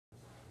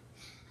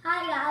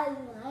Hi,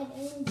 my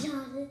name is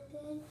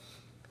Jonathan,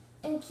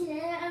 and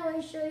today I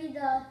want to show you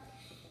the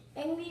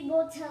Angry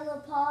Bird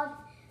Telepod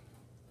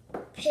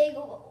Pig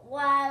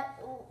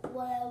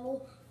whatever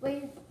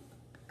we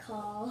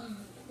call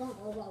blah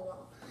blah blah blah.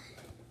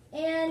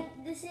 And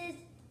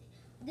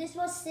this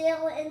was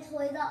sale in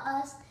Toys R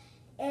Us,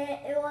 and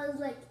it was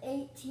like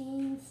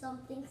 18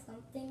 something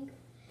something.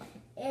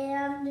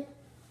 And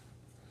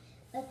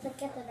let's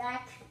look at the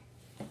back.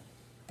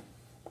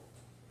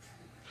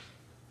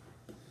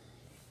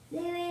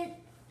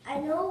 I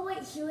know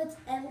right here it's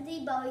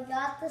empty, but we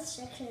got the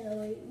section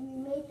of it.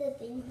 We made the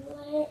thing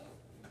for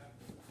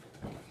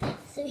it.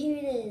 So here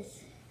it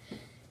is.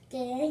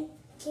 Okay,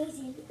 can you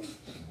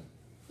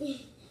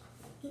see?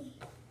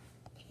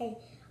 Okay,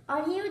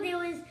 on here there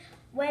was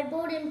red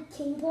board and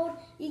king board.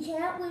 You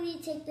can't really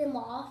take them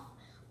off.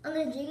 On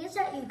the Jenga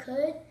set you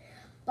could,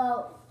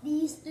 but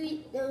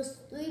there was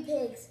three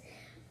pigs.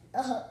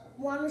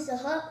 One was a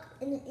hook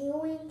and an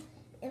earring,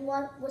 and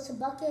one was a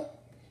bucket,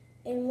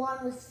 and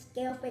one was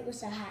scale plate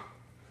with a hat.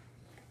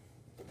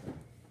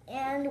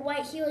 And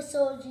right here it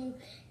shows you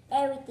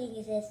everything.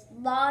 It says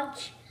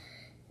launch,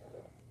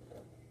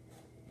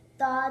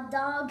 the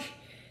dog,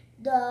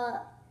 the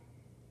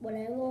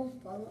whatever.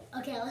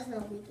 Okay, let's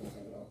not read this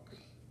anymore.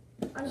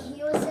 On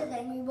here it says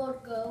Angry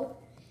Bird Go.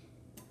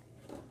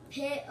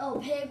 Pig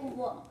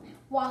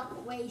walk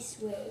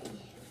Raceway.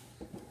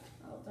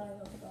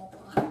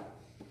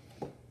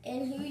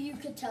 And here you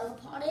could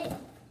teleport it.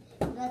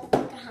 Let's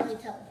look at how they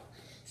teleport.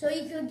 So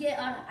you could get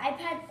on an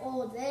iPad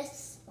or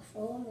this, a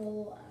phone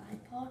or an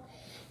iPod,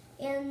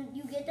 and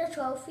you get the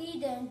trophy,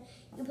 then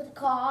you put the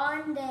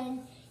car on,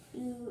 then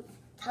you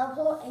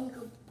teleport and you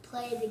can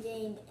play the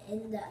game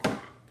in the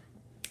app.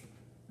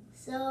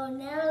 So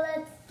now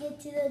let's get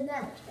to the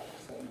next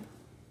section.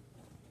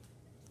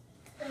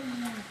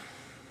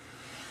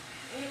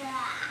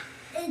 Yeah,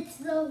 it's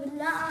so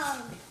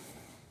long.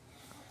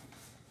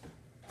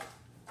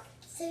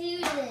 So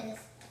here it is.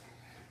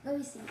 Let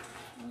me see.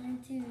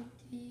 1, 2,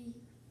 3,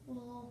 4,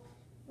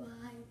 5,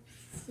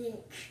 6.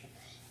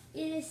 It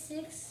is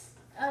 6.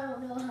 I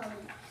don't know how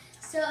many.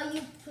 So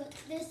you put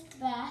this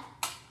back,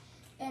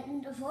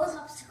 and the first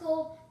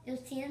obstacle is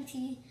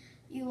TNT.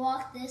 You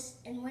walk this,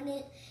 and when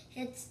it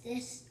hits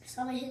this,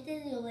 somebody hits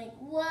it, you're like,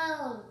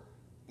 whoa!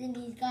 Then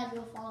these guys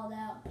will fall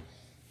down.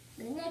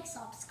 The next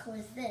obstacle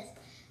is this,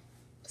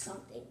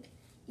 something.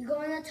 You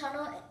go in a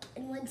tunnel,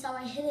 and when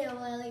somebody hits it, you're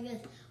like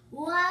this,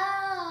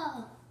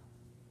 wow!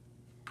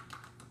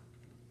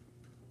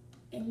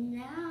 And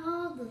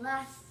now the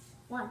last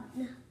one.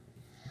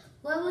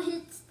 Whoever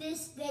hits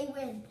this, they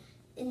win.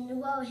 And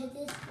whoever hits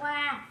this,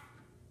 wow!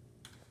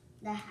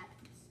 That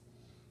happens.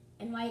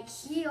 And right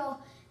here,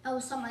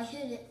 every time I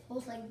hit it,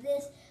 goes like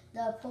this,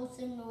 the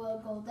person will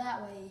go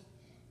that way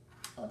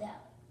or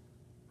that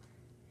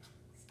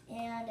way.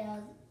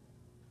 And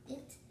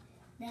it.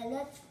 Now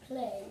let's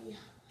play.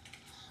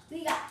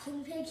 We got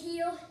King Pig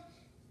here.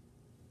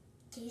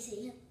 Can you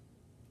see him?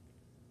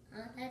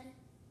 Daddy?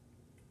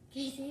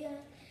 Can you see him?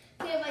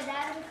 Okay, my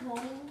dad is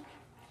recording.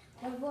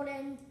 We're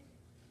going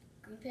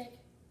King Pig.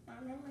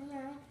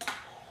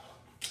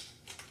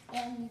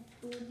 And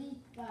we put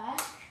it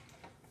back.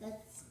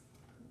 Let's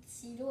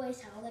see the way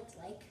how it looks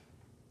like.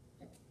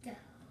 Let's go.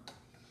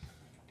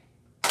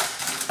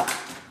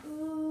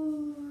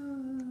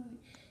 Ooh.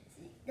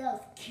 See, that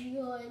was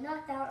cool. It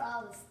knocked out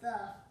all the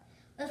stuff.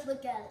 Let's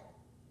look at it.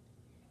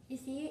 You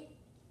see it?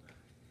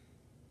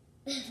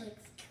 It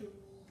looks cool.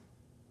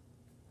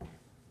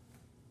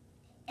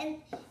 And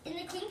the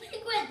King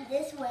Pig went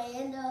this way,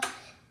 and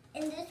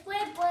this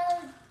way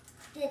was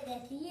this.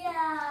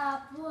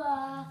 Yeah,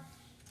 blah.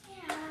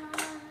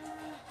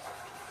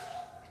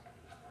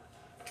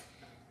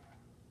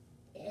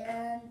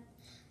 And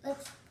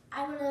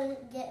I'm gonna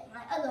get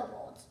my other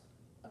boards,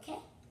 okay?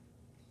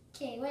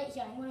 Okay, wait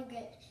here, I'm gonna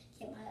get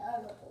my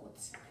other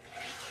boards.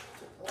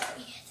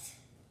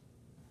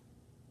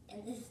 And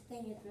this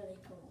thing is really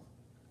cool.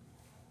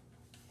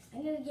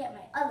 I'm gonna get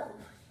my other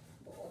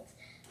boards.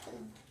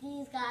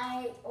 These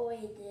guys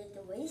already did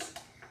the race.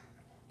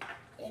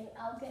 And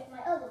I'll get my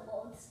other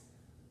boards.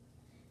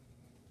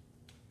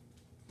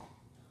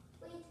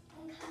 Wait,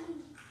 I'm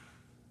coming.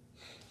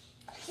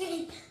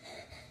 Okay.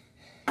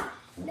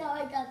 Now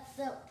I got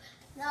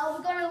now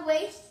we're gonna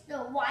race the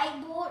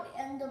white board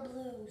and the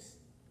blues.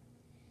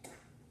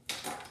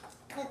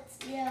 Let's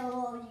see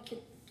how you can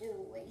do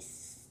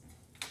race.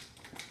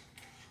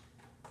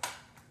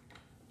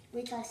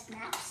 Wait till it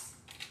snaps.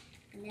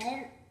 And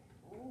then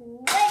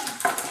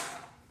race.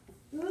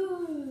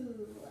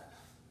 Ooh.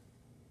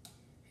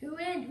 Who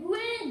wins? Who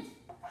wins?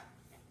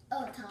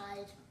 Oh,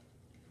 tied.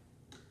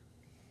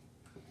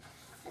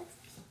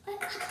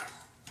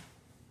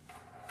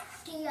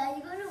 Okay,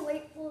 you're gonna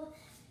wait for a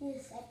few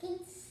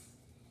seconds,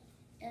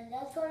 and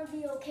that's gonna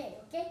be okay,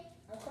 okay?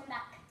 I'll come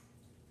back.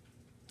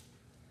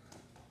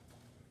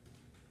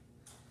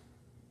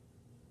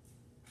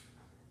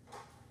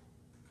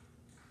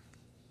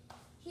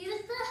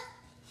 Here's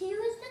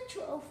the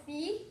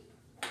trophy,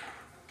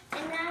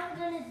 and now I'm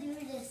gonna do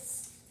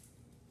this.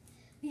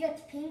 We got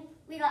the pink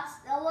we got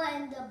Stella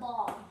and the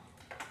ball.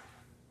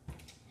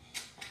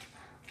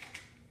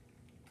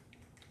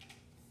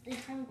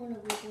 If I'm gonna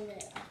wiggle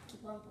it, I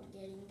keep on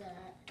forgetting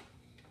that.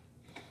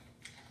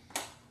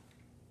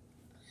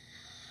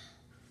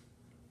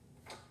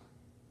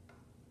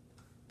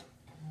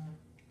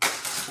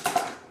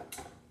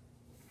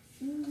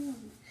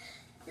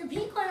 The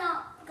pink one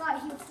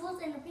got huge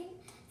holes in the pink,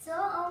 so it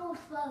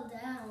almost fell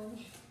down.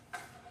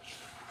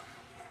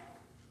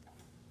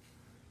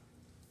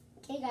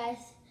 Okay,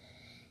 guys.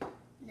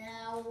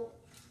 Now,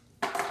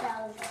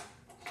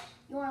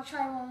 you want to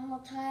try one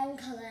more time,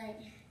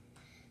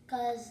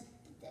 cause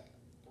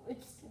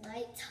it's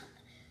night.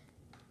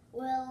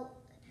 We'll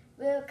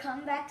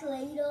come back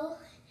later,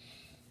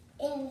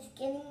 and it's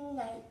getting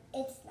night.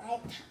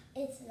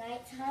 It's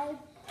nighttime.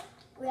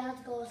 We have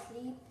to go to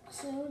sleep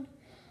soon.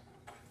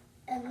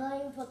 And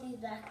let me put these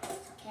back,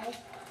 okay?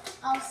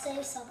 I'll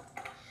say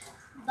something.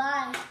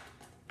 Bye.